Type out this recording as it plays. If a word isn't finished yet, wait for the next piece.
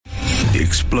the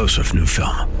explosive new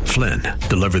film, Flynn,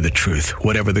 Deliver the Truth,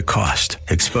 Whatever the Cost,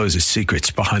 exposes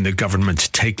secrets behind the government's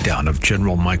takedown of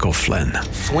General Michael Flynn.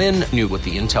 Flynn knew what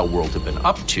the intel world had been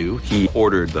up to. He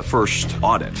ordered the first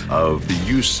audit of the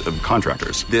use of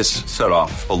contractors. This set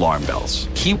off alarm bells.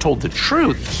 He told the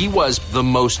truth. He was the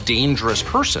most dangerous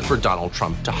person for Donald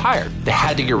Trump to hire. They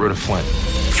had to get rid of Flynn.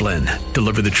 Flynn,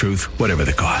 Deliver the Truth, Whatever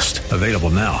the Cost. Available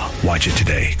now. Watch it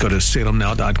today. Go to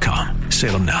salemnow.com.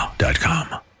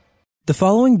 salemnow.com. The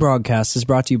following broadcast is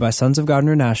brought to you by Sons of God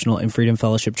International and Freedom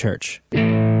Fellowship Church. Hello,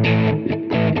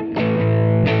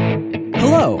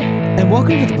 and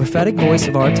welcome to the prophetic voice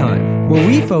of our time, where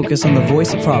we focus on the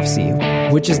voice of prophecy,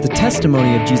 which is the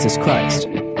testimony of Jesus Christ.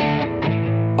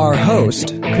 Our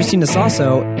host, Christina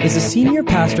Sasso, is a senior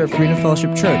pastor at Freedom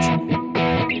Fellowship Church.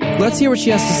 Let's hear what she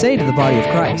has to say to the body of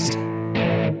Christ.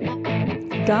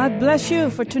 God bless you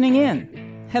for tuning in.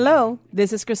 Hello,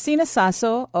 this is Christina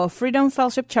Sasso of Freedom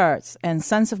Fellowship Church and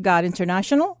Sons of God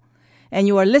International, and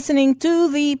you are listening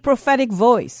to the prophetic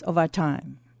voice of our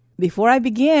time. Before I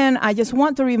begin, I just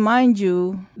want to remind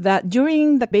you that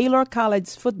during the Baylor College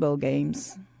football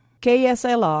games,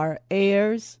 KSLR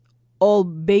airs all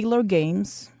Baylor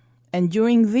games, and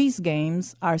during these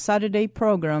games, our Saturday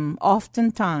program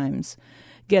oftentimes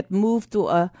get moved to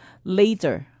a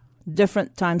later,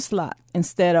 different time slot.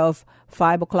 Instead of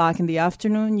 5 o'clock in the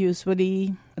afternoon,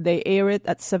 usually they air it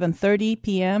at 7:30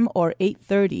 p.m. or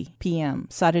 8:30 p.m.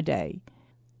 Saturday.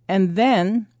 And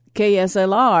then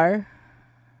KSLR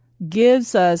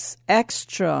gives us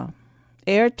extra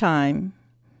airtime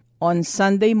on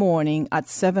Sunday morning at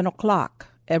 7 o'clock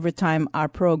every time our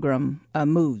program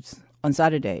moves on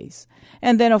Saturdays.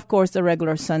 And then, of course, the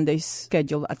regular Sunday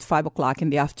schedule at 5 o'clock in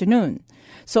the afternoon.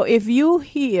 So if you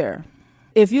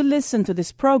listen to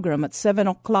this program at 7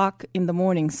 o'clock in the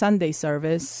morning Sunday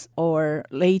service or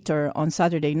later on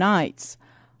Saturday nights,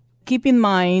 keep in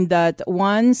mind that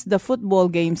once the football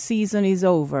game season is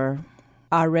over,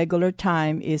 our regular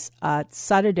time is at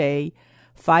Saturday,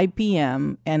 5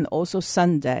 p.m., and also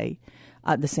Sunday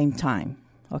at the same time.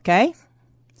 Okay?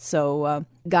 So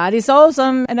God is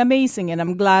awesome and amazing, and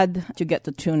I'm glad to get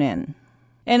to tune in.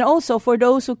 And also, for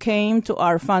those who came to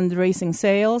our fundraising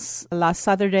sales last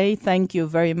Saturday, thank you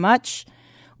very much.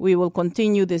 We will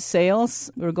continue these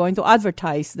sales. We're going to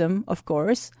advertise them, of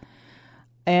course.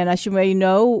 And as you may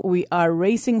know, we are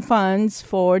raising funds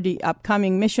for the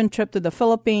upcoming mission trip to the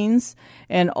Philippines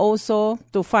and also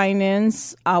to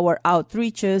finance our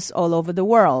outreaches all over the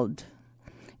world.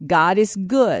 God is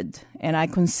good, and I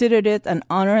considered it an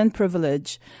honor and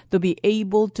privilege to be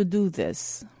able to do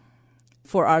this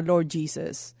for our Lord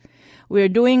Jesus. We're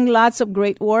doing lots of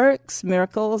great works.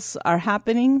 Miracles are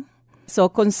happening. So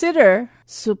consider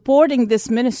supporting this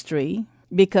ministry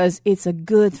because it's a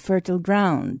good fertile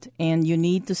ground and you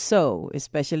need to sow,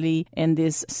 especially in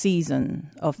this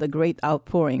season of the great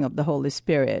outpouring of the Holy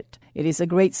Spirit. It is a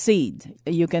great seed.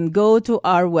 You can go to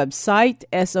our website,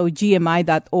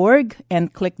 sogmi.org,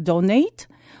 and click donate.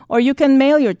 Or you can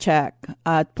mail your check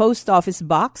at Post Office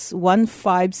Box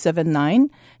 1579,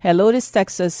 Helotes,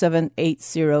 Texas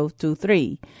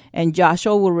 78023. And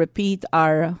Joshua will repeat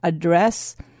our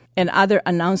address and other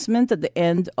announcement at the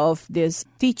end of this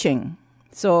teaching.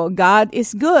 So God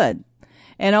is good.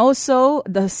 And also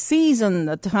the season,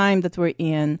 the time that we're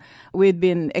in, we've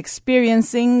been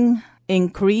experiencing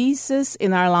increases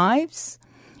in our lives.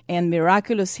 And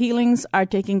miraculous healings are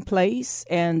taking place,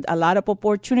 and a lot of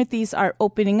opportunities are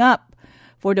opening up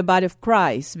for the body of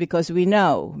Christ because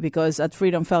at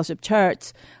Freedom Fellowship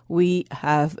Church, we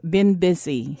have been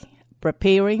busy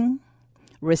preparing,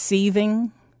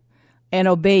 receiving, and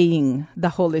obeying the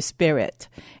Holy Spirit.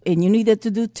 And you needed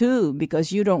to do too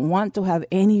because you don't want to have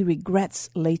any regrets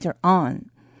later on.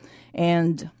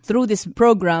 And through this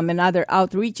program and other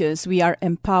outreaches, we are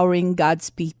empowering God's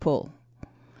people.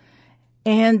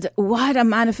 And what a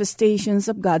manifestations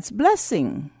of God's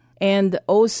blessing. And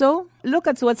also, look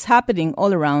at what's happening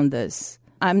all around us.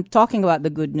 I'm talking about the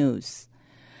good news.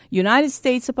 United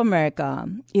States of America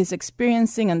is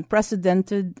experiencing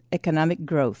unprecedented economic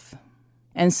growth.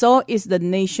 And so is the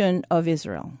nation of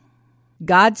Israel.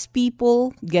 God's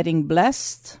people getting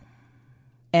blessed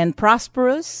and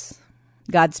prosperous.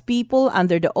 God's people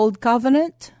under the old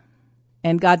covenant.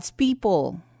 And God's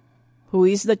people who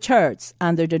is the church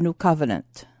under the new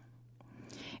covenant.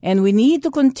 And we need to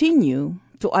continue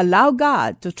to allow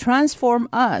God to transform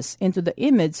us into the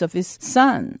image of His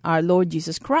Son, our Lord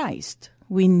Jesus Christ.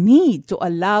 We need to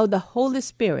allow the Holy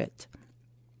Spirit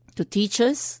to teach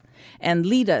us and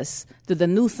lead us to the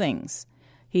new things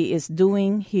He is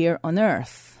doing here on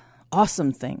earth.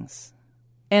 Awesome things.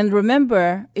 And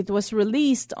remember, it was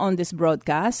released on this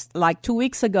broadcast like 2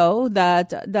 weeks ago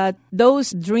that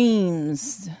those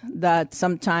dreams that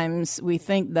sometimes we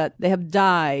think that they have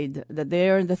died, that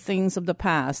they're the things of the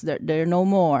past, that they're no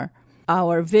more.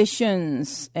 Our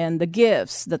visions and the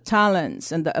gifts, the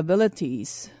talents and the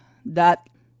abilities that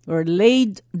were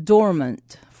laid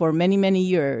dormant for many, many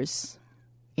years.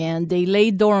 And they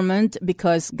lay dormant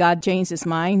because God changed his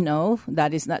mind? No,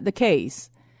 that is not the case.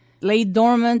 Lay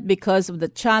dormant because of the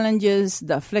challenges,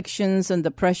 the afflictions, and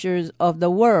the pressures of the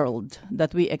world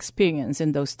that we experience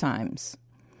in those times.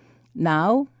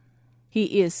 Now,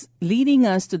 he is leading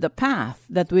us to the path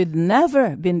that we've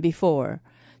never been before.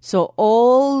 So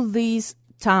all these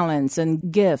talents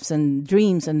and gifts and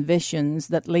dreams and visions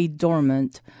that lay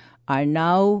dormant are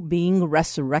now being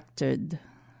resurrected.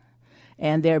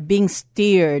 And they're being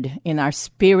steered in our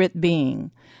spirit being.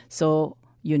 So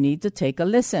you need to take a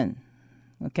listen.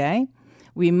 Okay?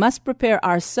 We must prepare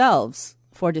ourselves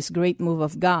for this great move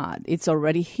of God. It's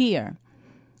already here.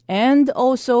 And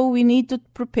also, we need to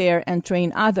prepare and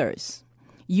train others.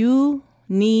 You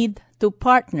need to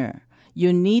partner.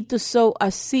 You need to sow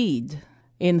a seed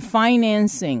in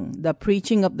financing the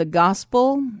preaching of the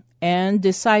gospel and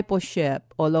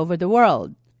discipleship all over the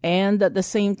world. And at the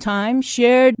same time,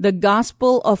 share the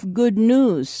gospel of good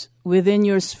news within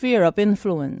your sphere of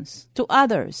influence to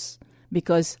others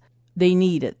because they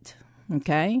need it,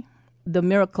 okay? The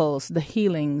miracles, the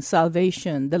healing,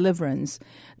 salvation, deliverance,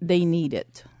 they need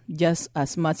it just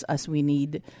as much as we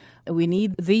need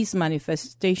these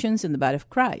manifestations in the body of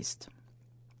Christ.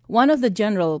 One of the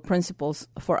general principles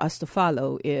for us to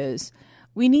follow is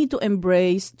we need to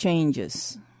embrace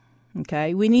changes,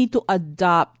 okay? We need to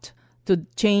adapt to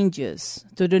changes,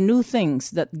 to the new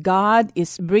things that God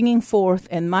is bringing forth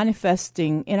and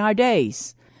manifesting in our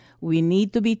days. We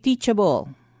need to be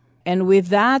teachable. And with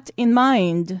that in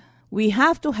mind, we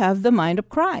have to have the mind of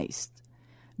Christ,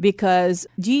 because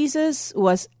Jesus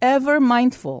was ever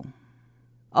mindful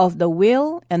of the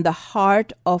will and the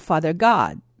heart of Father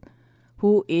God,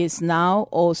 who is now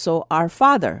also our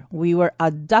Father. We were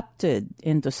adopted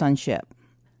into sonship.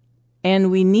 And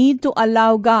we need to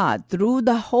allow God, through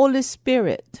the Holy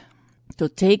Spirit, to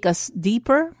take us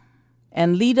deeper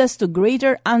and lead us to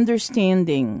greater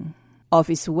understanding of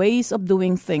his ways of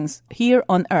doing things here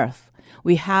on earth.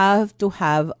 We have to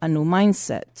have a new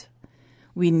mindset.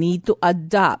 We need to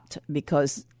adapt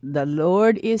because the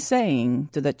Lord is saying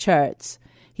to the church,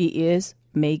 he is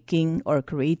making or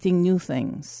creating new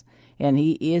things. And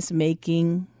he is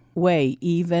making way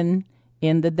even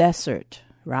in the desert,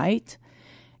 right?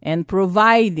 And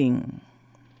providing.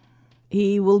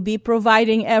 He will be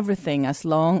providing everything as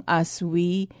long as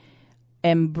we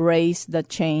embrace the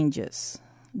changes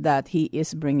that he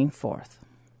is bringing forth.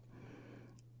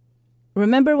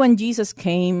 Remember when Jesus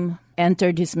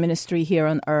entered his ministry here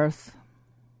on earth?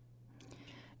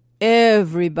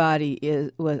 Everybody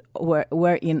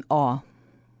were in awe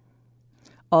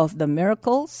of the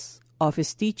miracles, of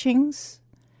his teachings,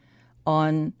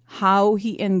 on how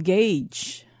he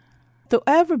engaged to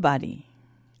everybody.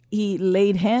 He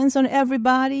laid hands on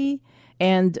everybody,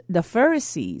 and the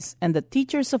Pharisees and the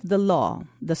teachers of the law,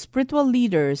 the spiritual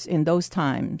leaders in those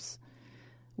times,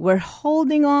 were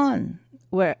holding on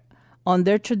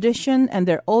their tradition and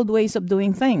their old ways of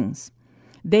doing things.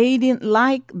 They didn't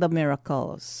like the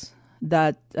miracles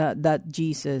that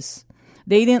Jesus.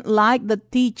 They didn't like the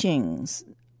teachings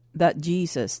that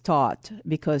Jesus taught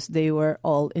because they were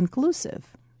all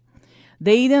inclusive.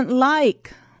 They didn't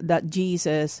like that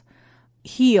Jesus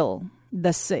healed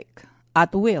the sick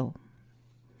at will.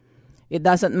 It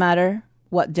doesn't matter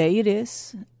what day it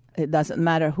is. It doesn't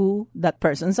matter who that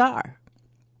persons are.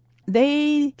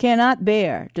 They cannot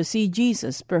bear to see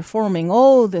Jesus performing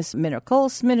all these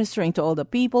miracles, ministering to all the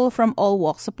people from all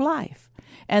walks of life.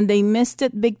 And they missed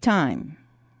it big time.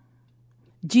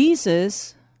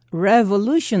 Jesus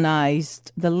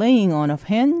revolutionized the laying on of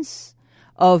hands,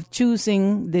 of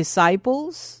choosing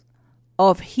disciples,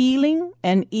 of healing,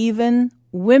 and even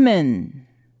women.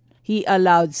 He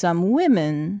allowed some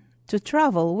women to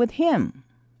travel with him.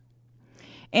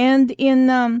 And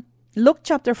in Luke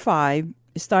chapter 5,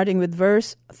 starting with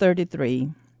verse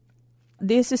 33,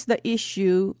 this is the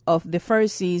issue of the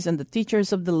Pharisees and the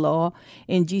teachers of the law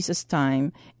in Jesus'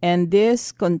 time, and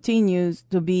this continues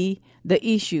to be the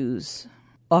issues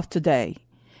of today,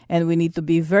 and we need to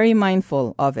be very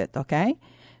mindful of it, okay?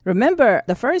 Remember,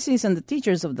 the Pharisees and the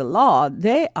teachers of the law,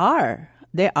 they are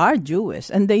Jewish,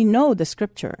 and they know the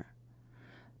scripture.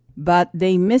 But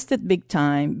they missed it big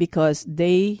time because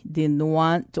they didn't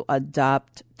want to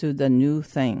adapt to the new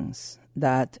things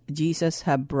that Jesus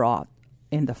had brought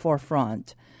in the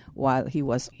forefront while he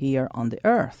was here on the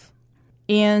earth.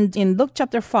 And in Luke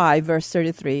chapter 5, verse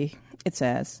 33, it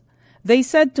says, "They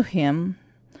said to him,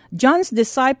 'John's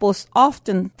disciples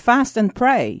often fast and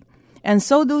pray, and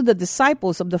so do the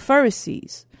disciples of the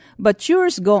Pharisees. But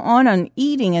yours go on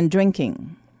eating and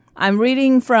drinking.'" I'm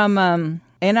reading from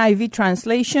NIV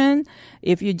translation.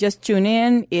 If you just tune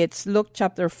in, it's Luke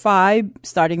chapter 5,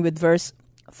 starting with verse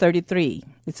 33.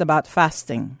 It's about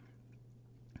fasting.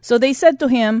 "So they said to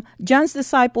him, 'John's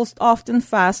disciples often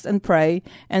fast and pray,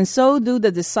 and so do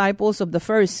the disciples of the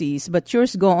Pharisees, but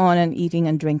yours go on eating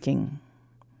and drinking.'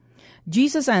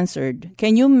 Jesus answered,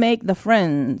 'Can you make the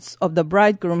friends of the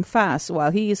bridegroom fast while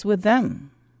he is with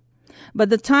them? But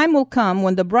the time will come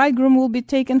when the bridegroom will be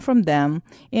taken from them.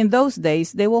 In those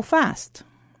days they will fast.'"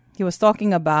 He was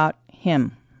talking about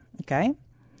him, okay?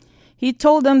 He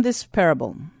told them this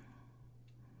parable.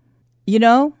 You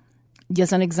know,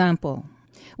 just an example.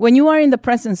 When you are in the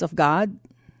presence of God,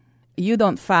 you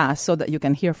don't fast so that you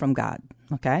can hear from God,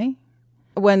 okay?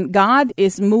 When God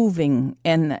is moving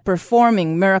and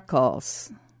performing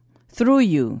miracles through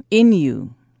you, in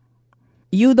you,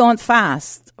 you don't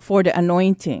fast for the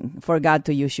anointing for God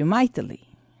to use you mightily.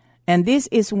 And this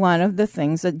is one of the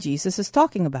things that Jesus is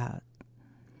talking about.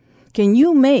 Can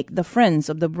you make the friends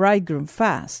of the bridegroom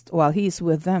fast while he is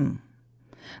with them?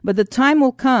 But the time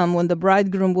will come when the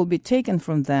bridegroom will be taken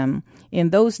from them. In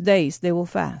those days they will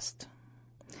fast.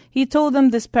 He told them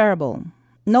this parable.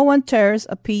 "No one tears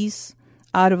a piece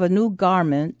out of a new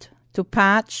garment to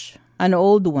patch an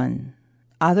old one.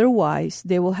 Otherwise,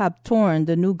 they will have torn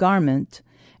the new garment,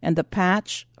 and the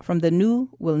patch from the new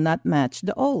will not match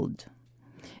the old.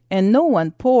 And no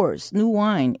one pours new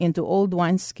wine into old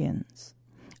wineskins.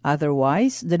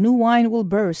 Otherwise, the new wine will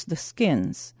burst the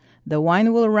skins. The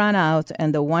wine will run out,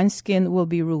 and the wineskin will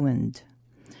be ruined.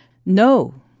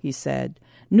 No," he said,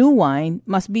 "new wine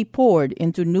must be poured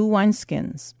into new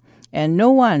wineskins. And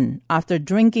no one, after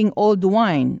drinking old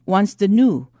wine, wants the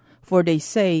new, for they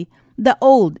say, 'The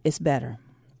old is better.'"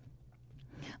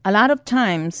 A lot of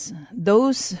times,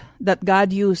 those that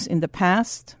God used in the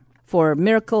past for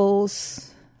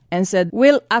miracles and said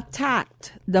will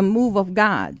attack the move of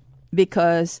God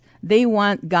because they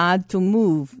want God to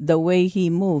move the way he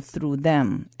moved through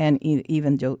them and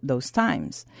even those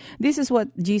times. This is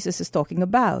what Jesus is talking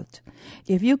about.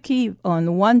 If you keep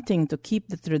on wanting to keep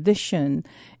the tradition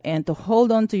and to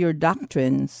hold on to your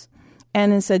doctrines,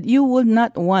 and it said you will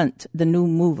not want the new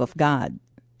move of God.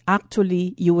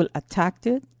 Actually, you will attack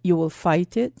it, you will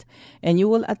fight it, and you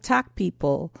will attack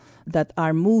people that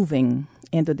are moving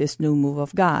into this new move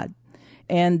of God.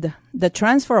 And the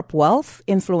transfer of wealth,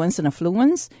 influence, and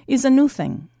affluence is a new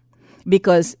thing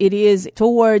because it is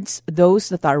towards those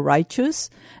that are righteous,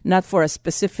 not for a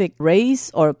specific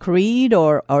race or creed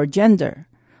or gender.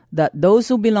 That those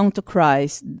who belong to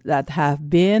Christ, that have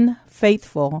been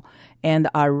faithful and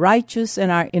are righteous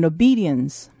and are in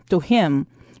obedience to him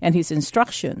and his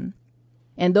instruction,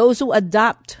 and those who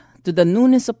adapt to the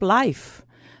newness of life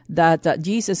that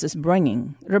Jesus is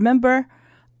bringing. Remember,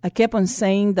 I kept on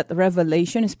saying that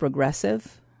revelation is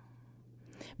progressive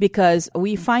because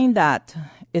we find that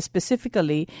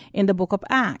specifically in the book of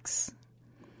Acts.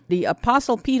 The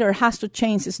Apostle Peter has to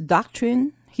change his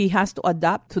doctrine. He has to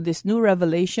adapt to this new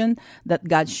revelation that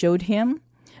God showed him,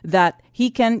 that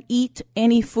he can eat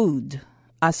any food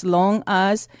as long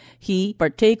as he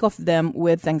partake of them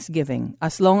with thanksgiving,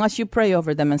 as long as you pray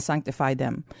over them and sanctify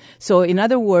them. So in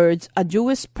other words, a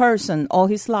Jewish person all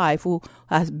his life who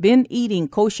has been eating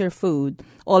kosher food,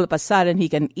 all of a sudden he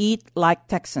can eat like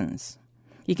Texans.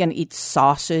 He can eat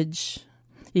sausage,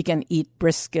 he can eat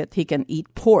brisket, he can eat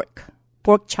pork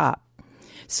chop.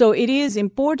 So it is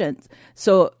important.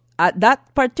 So at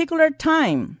that particular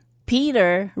time,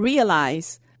 Peter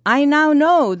realized, I now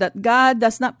know that God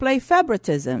does not play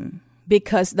favoritism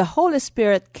because the Holy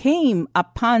Spirit came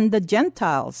upon the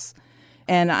Gentiles.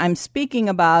 And I'm speaking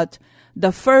about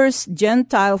the first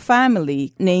Gentile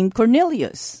family named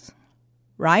Cornelius,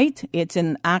 right? It's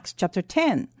in Acts chapter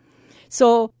 10.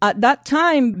 So at that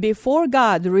time, before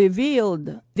God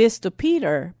revealed this to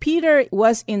Peter, Peter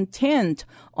was intent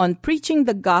on preaching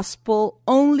the gospel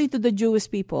only to the Jewish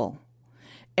people.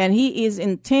 And he is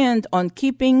intent on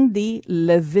keeping the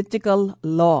Levitical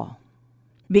law.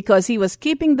 Because he was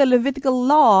keeping the Levitical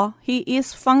law, he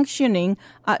is functioning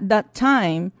at that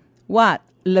time, what?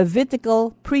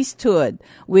 Levitical priesthood,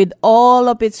 with all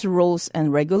of its rules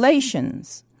and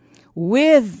regulations.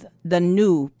 With the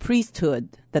new priesthood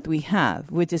that we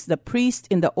have, which is the priest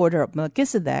in the order of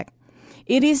Melchizedek,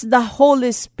 it is the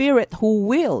Holy Spirit who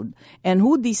willed and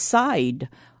who decide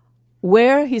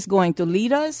where he's going to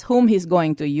lead us, whom he's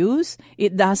going to use.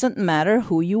 It doesn't matter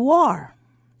who you are.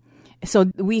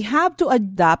 So we have to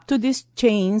adapt to these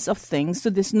chains of things, to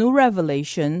this new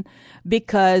revelation,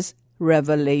 because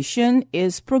revelation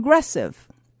is progressive.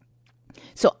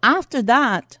 So after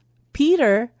that,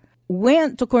 Peter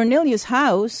went to Cornelius'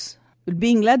 house,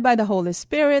 being led by the Holy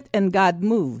Spirit, and God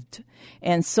moved.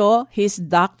 And so his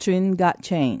doctrine got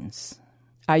changed.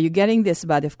 Are you getting this,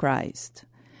 body of Christ?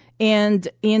 And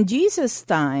in Jesus'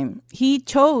 time, he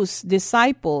chose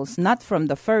disciples not from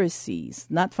the Pharisees,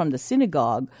 not from the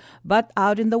synagogue, but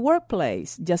out in the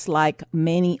workplace, just like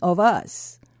many of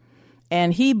us.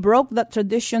 And he broke that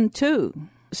tradition too.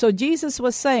 So Jesus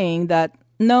was saying that,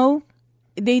 no,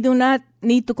 they do not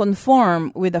need to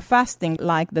conform with the fasting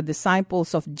like the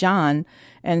disciples of John,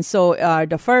 and so are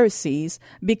the Pharisees,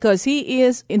 because he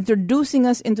is introducing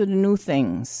us into the new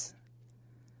things.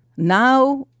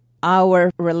 Now,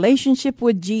 our relationship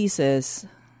with Jesus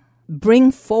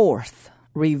bring forth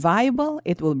revival.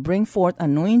 It will bring forth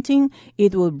anointing.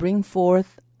 It will bring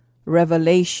forth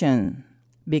revelation,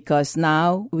 because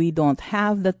now we don't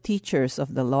have the teachers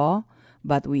of the law,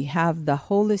 but we have the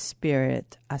Holy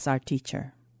Spirit as our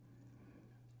teacher.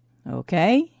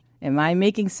 Okay? Am I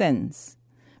making sense?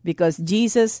 Because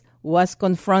Jesus was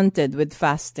confronted with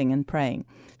fasting and praying.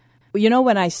 You know,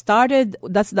 when I started,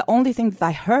 that's the only thing that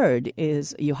I heard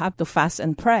is you have to fast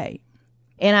and pray.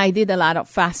 And I did a lot of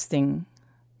fasting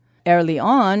early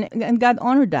on, and God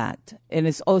honored that. And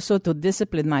it's also to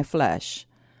discipline my flesh,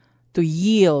 to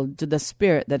yield to the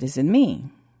Spirit that is in me.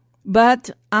 But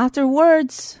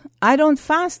afterwards, I don't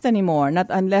fast anymore, not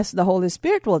unless the Holy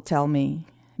Spirit will tell me.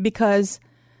 Because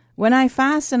when I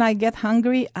fast and I get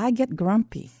hungry, I get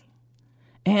grumpy.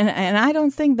 And I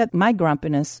don't think that my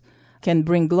grumpiness can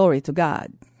bring glory to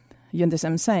God. You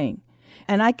understand what I'm saying?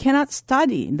 And I cannot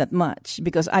study that much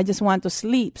because I just want to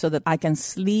sleep so that I can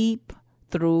sleep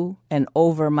through and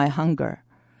over my hunger.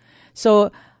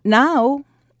 So now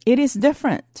it is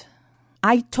different.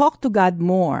 I talk to God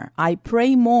more. I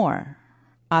pray more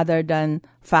other than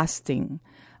fasting,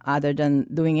 other than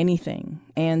doing anything.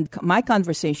 And my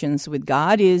conversations with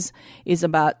God is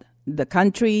about the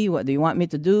country. What do you want me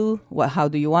to do? How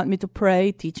do you want me to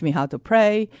pray? Teach me how to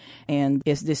pray. And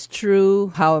is this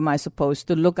true? How am I supposed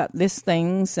to look at these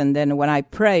things? And then when I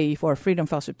pray for Freedom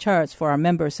Fellowship Church, for our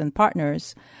members and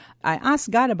partners, I ask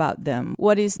God about them.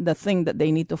 What is the thing that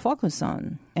they need to focus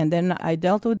on? And then I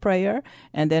dealt with prayer,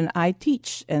 and then I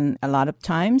teach. And a lot of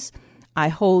times I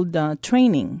hold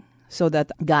training so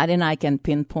that God and I can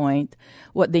pinpoint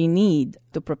what they need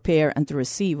to prepare and to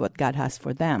receive what God has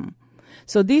for them.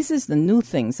 So this is the new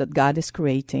things that God is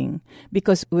creating,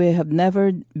 because we have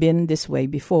never been this way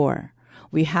before.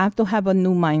 We have to have a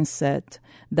new mindset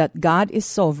that God is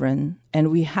sovereign, and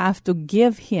we have to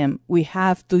give Him, we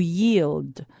have to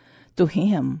yield to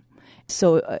Him.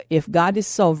 So if God is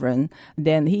sovereign,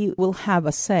 then He will have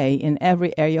a say in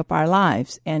every area of our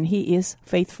lives, and He is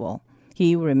faithful.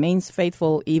 He remains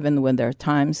faithful even when there are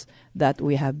times that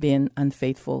we have been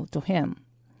unfaithful to Him.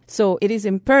 So it is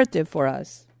imperative for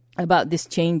us about these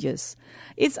changes.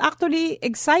 It's actually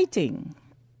exciting.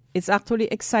 It's actually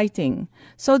exciting.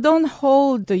 So don't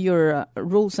hold to your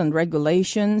rules and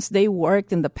regulations. They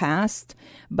worked in the past,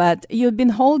 but you've been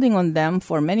holding on them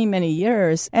for many, many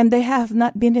years, and they have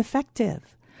not been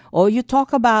effective. All you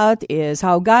talk about is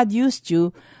how God used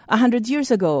you 100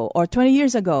 years ago or 20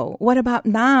 years ago. What about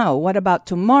now? What about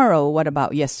tomorrow? What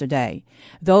about yesterday?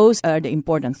 Those are the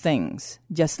important things.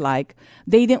 Just like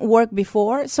they didn't work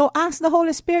before, so ask the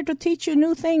Holy Spirit to teach you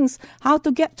new things, how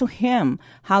to get to Him,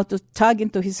 how to tug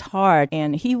into His heart,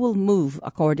 and He will move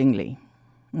accordingly.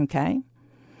 Okay?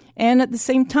 And at the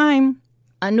same time,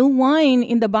 a new wine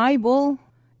in the Bible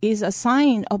is a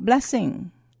sign of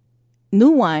blessing.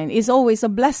 New wine is always a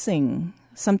blessing.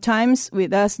 Sometimes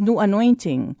with us, new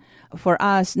anointing. For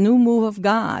us, new move of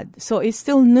God. So it's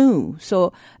still new.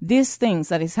 So these things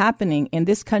that is happening in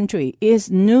this country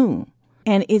is new.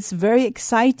 And it's very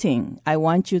exciting. I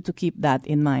want you to keep that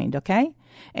in mind, okay?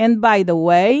 And by the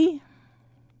way,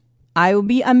 I will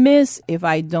be amiss if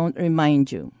I don't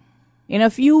remind you. In a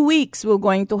few weeks, we're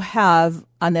going to have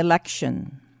an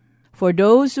election. For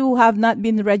those who have not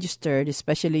been registered,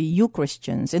 especially you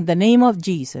Christians, in the name of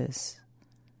Jesus,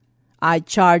 I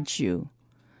charge you,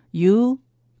 you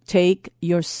take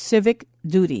your civic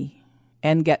duty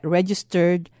and get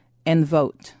registered and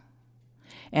vote.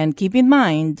 And keep in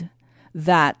mind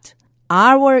that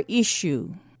our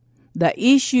issue, the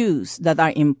issues that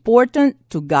are important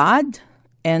to God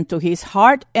and to His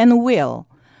heart and will,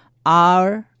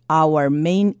 are our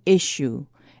main issue.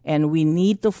 And we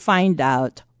need to find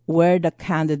out where the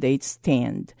candidates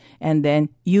stand, and then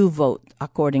you vote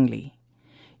accordingly.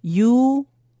 You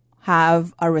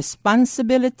have a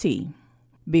responsibility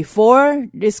before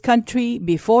this country,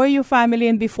 before your family,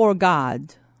 and before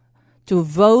God, to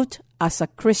vote as a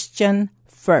Christian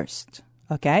first.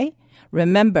 Okay?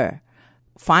 Remember,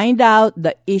 find out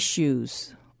the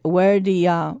issues where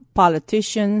the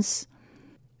politicians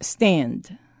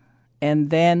stand, and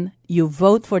then you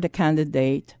vote for the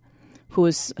candidate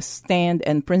whose stand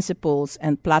and principles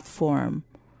and platform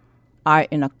are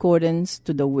in accordance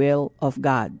to the will of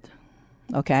God.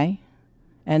 Okay?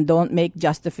 And don't make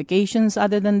justifications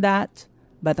other than that,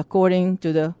 but according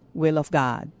to the will of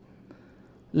God.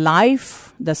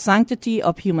 Life, the sanctity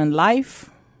of human life,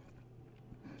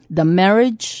 the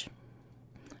marriage,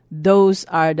 those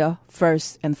are the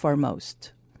first and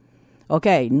foremost.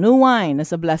 Okay, new wine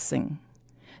is a blessing.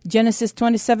 Genesis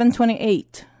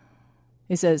 27:28.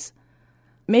 It says,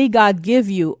 "May God give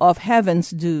you of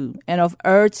heaven's dew and of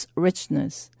earth's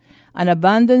richness, an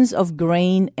abundance of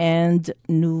grain and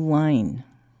new wine."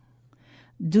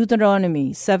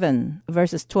 Deuteronomy 7,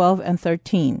 verses 12 and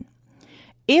 13.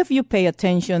 "If you pay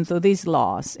attention to these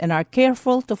laws and are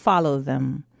careful to follow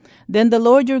them, then the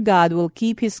Lord your God will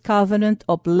keep his covenant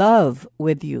of love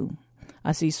with you,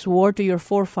 as he swore to your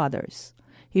forefathers.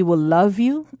 He will love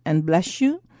you and bless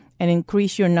you and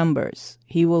increase your numbers.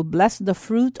 He will bless the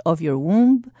fruit of your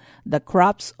womb, the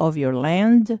crops of your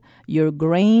land, your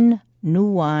grain, new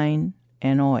wine,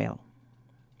 and oil."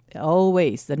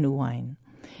 Always the new wine.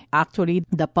 Actually,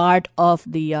 the part of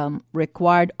the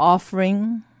required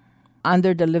offering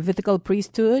under the Levitical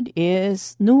priesthood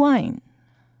is new wine.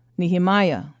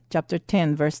 Nehemiah chapter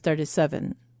 10, verse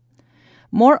 37.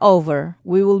 "Moreover,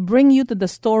 we will bring you to the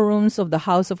storerooms of the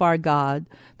house of our God,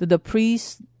 to the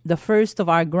priests, the first of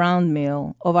our ground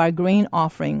meal, of our grain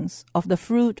offerings, of the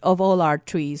fruit of all our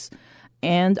trees,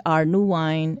 and our new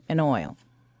wine and oil."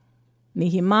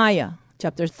 Nehemiah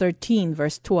chapter 13,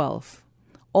 verse 12.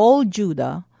 "All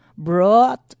Judah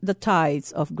brought the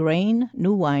tithes of grain,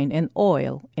 new wine, and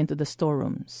oil into the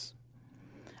storerooms."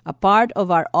 A part of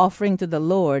our offering to the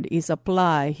Lord is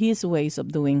apply his ways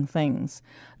of doing things,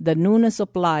 the newness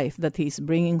of life that he's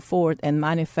bringing forth and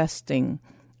manifesting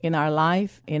in our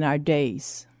life, in our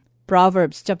days.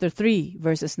 Proverbs chapter 3,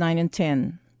 verses 9 and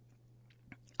 10.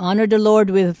 "Honor the Lord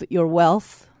with your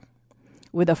wealth,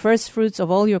 with the first fruits of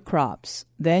all your crops.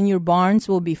 Then your barns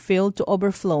will be filled to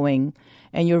overflowing,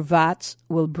 and your vats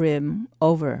will brim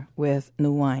over with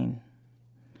new wine."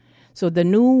 So the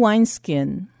new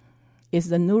wineskin is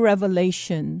the new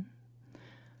revelation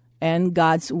and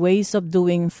God's ways of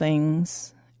doing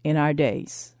things in our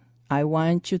days. I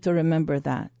want you to remember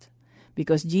that,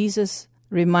 because Jesus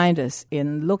reminds us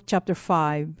in Luke chapter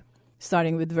 5,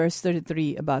 starting with verse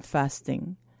 33 about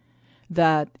fasting,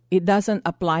 that it doesn't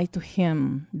apply to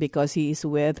him because he is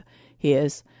with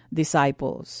his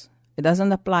disciples. It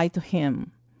doesn't apply to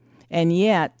him. And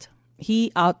yet,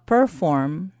 he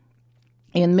outperformed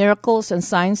in miracles and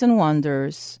signs and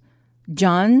wonders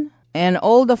John and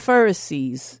all the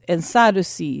Pharisees and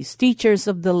Sadducees, teachers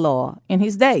of the law in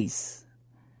his days.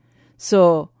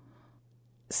 So,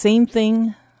 same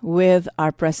thing with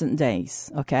our present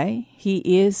days, okay? He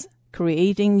is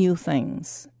creating new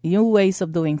things, new ways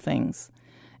of doing things.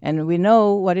 And we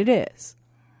know what it is.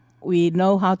 We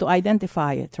know how to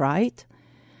identify it, right?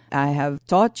 I have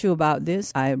taught you about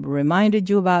this. I have reminded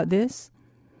you about this.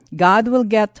 God will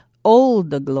get all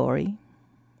the glory.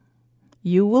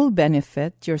 You will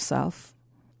benefit yourself,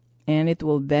 and it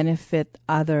will benefit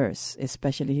others,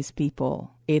 especially his people.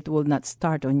 It will not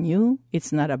start on you.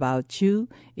 It's not about you.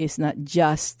 It's not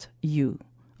just you,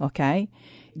 okay?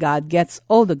 God gets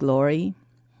all the glory.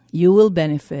 You will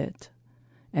benefit,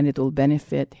 and it will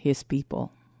benefit his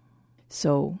people.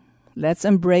 So let's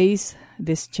embrace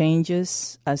these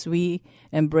changes as we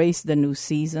embrace the new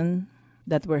season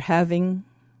that we're having,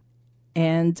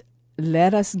 and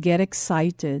let us get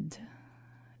excited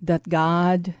that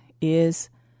God is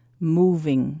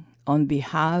moving on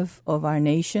behalf of our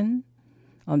nation,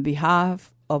 on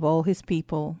behalf of all his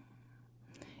people,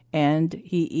 and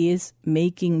he is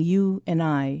making you and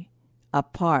I a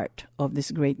part of this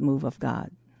great move of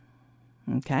God.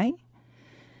 Okay?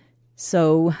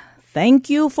 So,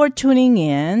 thank you for tuning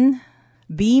in.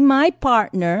 Be my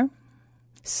partner.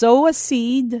 Sow a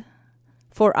seed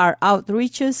for our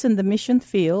outreaches in the mission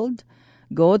field.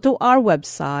 Go to our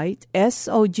website,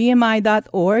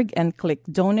 sogmi.org, and click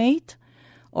Donate,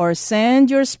 or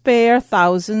send your spare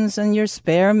thousands and your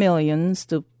spare millions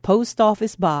to Post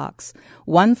Office Box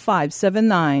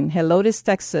 1579, Helotes,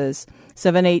 Texas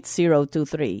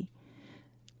 78023.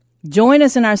 Join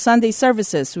us in our Sunday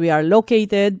services. We are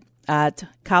located at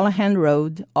Callahan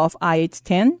Road off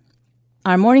I-810.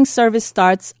 Our morning service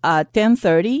starts at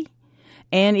 10:30,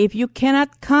 and if you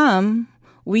cannot come,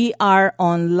 We are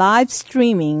on live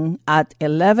streaming at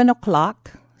 11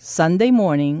 o'clock Sunday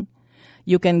morning.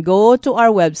 You can go to our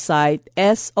website,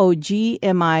 sogmi.org,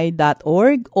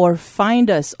 or find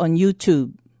us on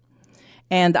YouTube.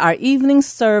 And our evening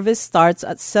service starts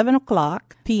at 7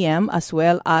 o'clock p.m. as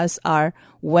well as our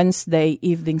Wednesday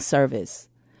evening service.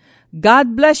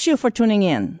 God bless you for tuning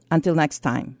in. Until next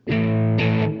time.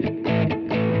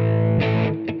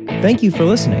 Thank you for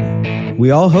listening.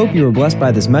 We all hope you were blessed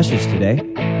by this message today.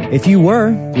 If you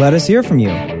were, let us hear from you.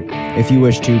 If you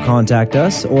wish to contact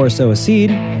us or sow a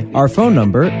seed, our phone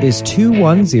number is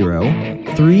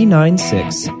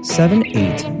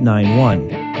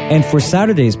 210-396-7891. And for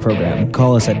Saturday's program,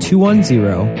 call us at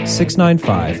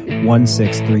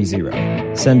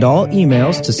 210-695-1630. Send all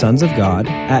emails to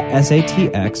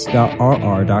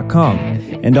sonsofgod@satx.rr.com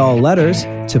and all letters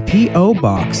to P.O.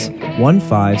 Box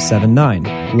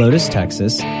 1579, Lotus,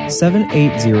 Texas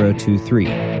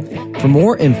 78023. For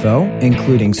more info,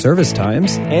 including service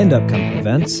times and upcoming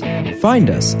events, find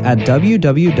us at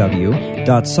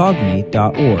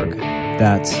www.sogmi.org.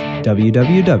 That's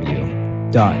www.sogmi.org.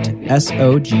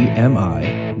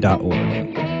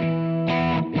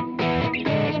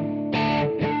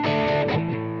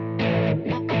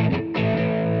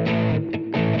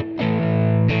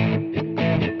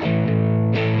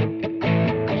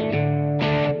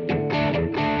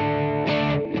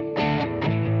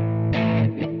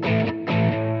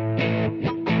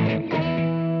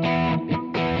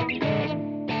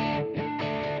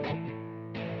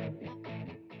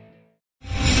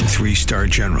 Three-star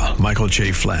General Michael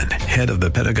J. Flynn, head of the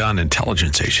Pentagon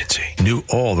Intelligence Agency, knew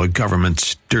all the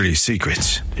government's dirty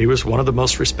secrets. He was one of the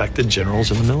most respected generals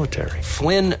in the military.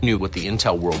 Flynn knew what the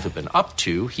intel world had been up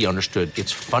to. He understood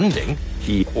its funding.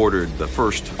 He ordered the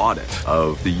first audit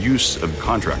of the use of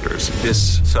contractors.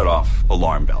 This set off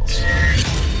alarm bells.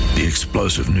 The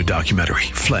explosive new documentary,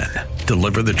 Flynn,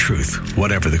 Deliver the Truth,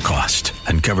 Whatever the Cost,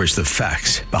 uncovers the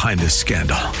facts behind this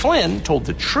scandal. Flynn told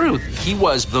the truth. He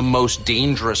was the most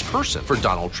dangerous person for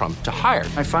Donald Trump to hire.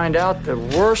 I find out the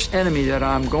worst enemy that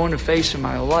I'm going to face in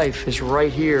my life is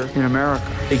right here in America.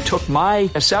 They took my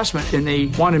assessment and they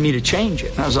wanted me to change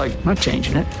it. And I was like, I'm not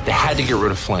changing it. They had to get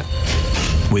rid of Flynn.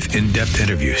 With in-depth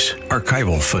interviews,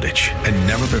 archival footage, and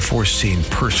never-before-seen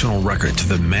personal records of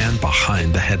the man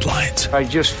behind the headlines. I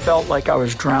just felt like I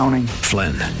was drowning.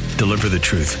 Flynn, Deliver the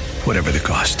Truth, Whatever the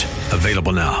Cost.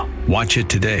 Available now. Watch it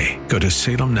today. Go to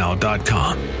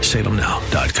salemnow.com.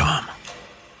 salemnow.com.